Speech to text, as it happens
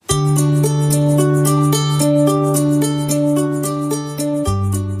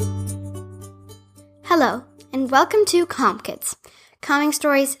welcome to Calm Kids, calming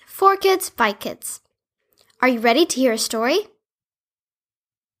stories for kids by kids. Are you ready to hear a story?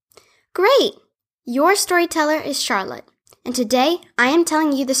 Great! Your storyteller is Charlotte, and today I am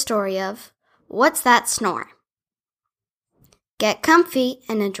telling you the story of What's That Snore? Get comfy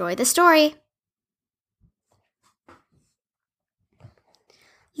and enjoy the story.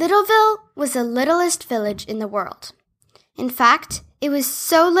 Littleville was the littlest village in the world. In fact, it was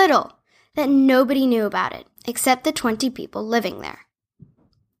so little that nobody knew about it except the 20 people living there.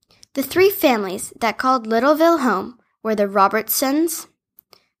 The 3 families that called Littleville home were the Robertsons,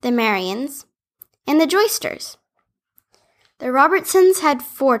 the Marians, and the Joysters. The Robertsons had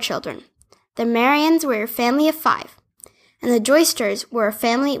 4 children. The Marians were a family of 5, and the Joysters were a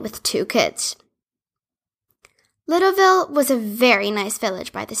family with 2 kids. Littleville was a very nice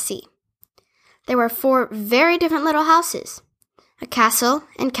village by the sea. There were 4 very different little houses, a castle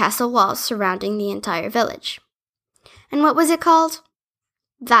and castle walls surrounding the entire village. And what was it called?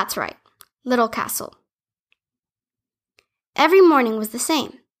 That's right, Little Castle. Every morning was the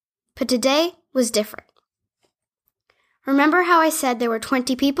same, but today was different. Remember how I said there were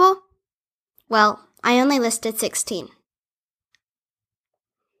 20 people? Well, I only listed 16.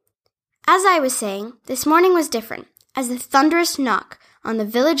 As I was saying, this morning was different, as the thunderous knock on the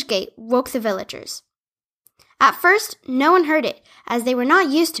village gate woke the villagers. At first, no one heard it, as they were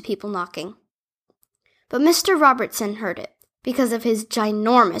not used to people knocking. But Mr. Robertson heard it, because of his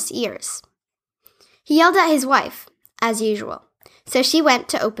ginormous ears. He yelled at his wife, as usual, so she went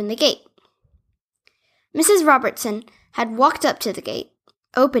to open the gate. Mrs. Robertson had walked up to the gate,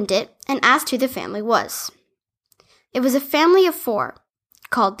 opened it, and asked who the family was. It was a family of 4,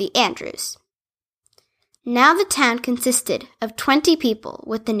 called the Andrews. Now the town consisted of 20 people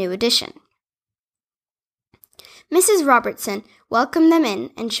with the new addition. Mrs. Robertson welcomed them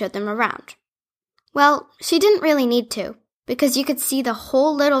in and showed them around. Well, she didn't really need to, because you could see the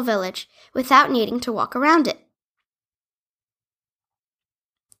whole little village without needing to walk around it.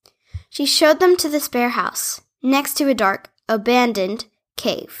 She showed them to the spare house, next to a dark, abandoned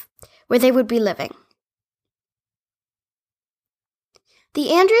cave, where they would be living.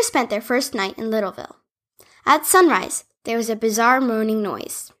 The Andrews spent their first night in Littleville. At sunrise, there was a bizarre moaning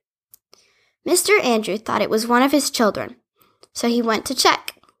noise. Mr. Andrew thought it was one of his children, so he went to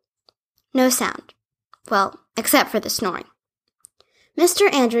check. No sound. Well, except for the snoring.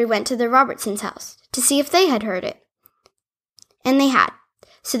 Mr. Andrew went to the Robertsons' house to see if they had heard it. And they had,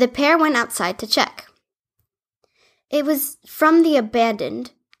 so the pair went outside to check. It was from the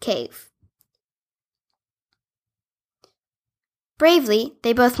abandoned cave. Bravely,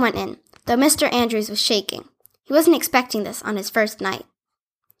 they both went in, though Mr. Andrews was shaking. He wasn't expecting this on his first night.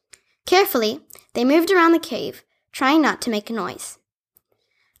 Carefully, they moved around the cave, trying not to make a noise.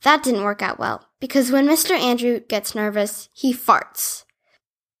 That didn't work out well, because when Mr. Andrew gets nervous, he farts.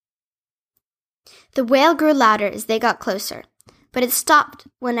 The wail grew louder as they got closer, but it stopped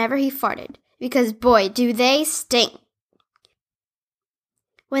whenever he farted, because boy, do they stink.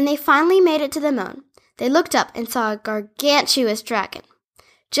 When they finally made it to the moan, they looked up and saw a gargantuous dragon.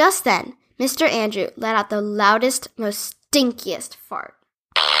 Just then, Mr. Andrew let out the loudest, most stinkiest fart.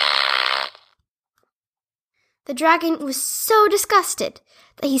 The dragon was so disgusted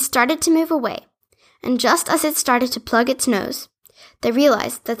that he started to move away, and just as it started to plug its nose, they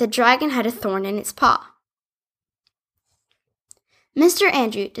realized that the dragon had a thorn in its paw. Mr.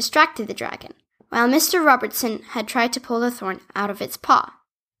 Andrew distracted the dragon, while Mr. Robertson had tried to pull the thorn out of its paw.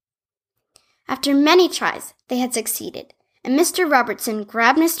 After many tries, they had succeeded, and Mr. Robertson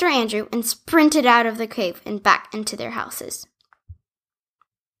grabbed Mr. Andrew and sprinted out of the cave and back into their houses.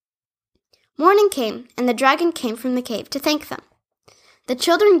 Morning came, and the dragon came from the cave to thank them. The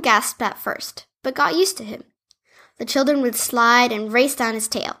children gasped at first, but got used to him. The children would slide and race down his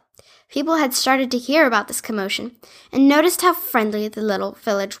tail. People had started to hear about this commotion and noticed how friendly the little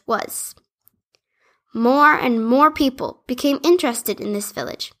village was. More and more people became interested in this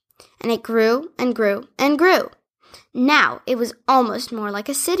village, and it grew and grew and grew. Now it was almost more like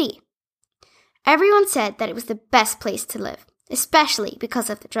a city. Everyone said that it was the best place to live, especially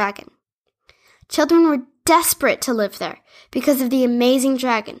because of the dragon. Children were desperate to live there because of the amazing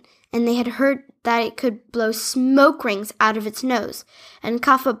dragon, and they had heard that it could blow smoke rings out of its nose and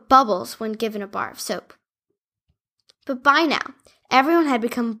cough up bubbles when given a bar of soap. But by now, everyone had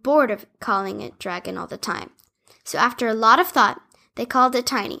become bored of calling it dragon all the time. So after a lot of thought, they called it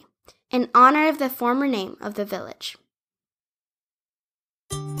Tiny, in honor of the former name of the village.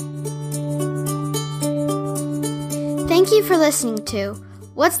 Thank you for listening to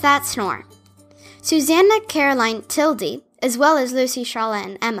What's That Snore? Susanna, Caroline, Tildy, as well as Lucy, Charlotte,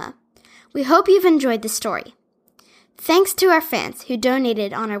 and Emma. We hope you've enjoyed the story. Thanks to our fans who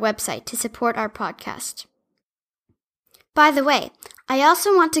donated on our website to support our podcast. By the way, I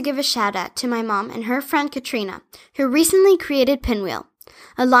also want to give a shout out to my mom and her friend Katrina, who recently created Pinwheel,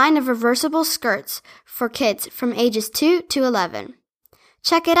 a line of reversible skirts for kids from ages 2 to 11.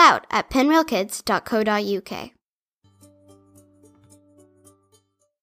 Check it out at pinwheelkids.co.uk.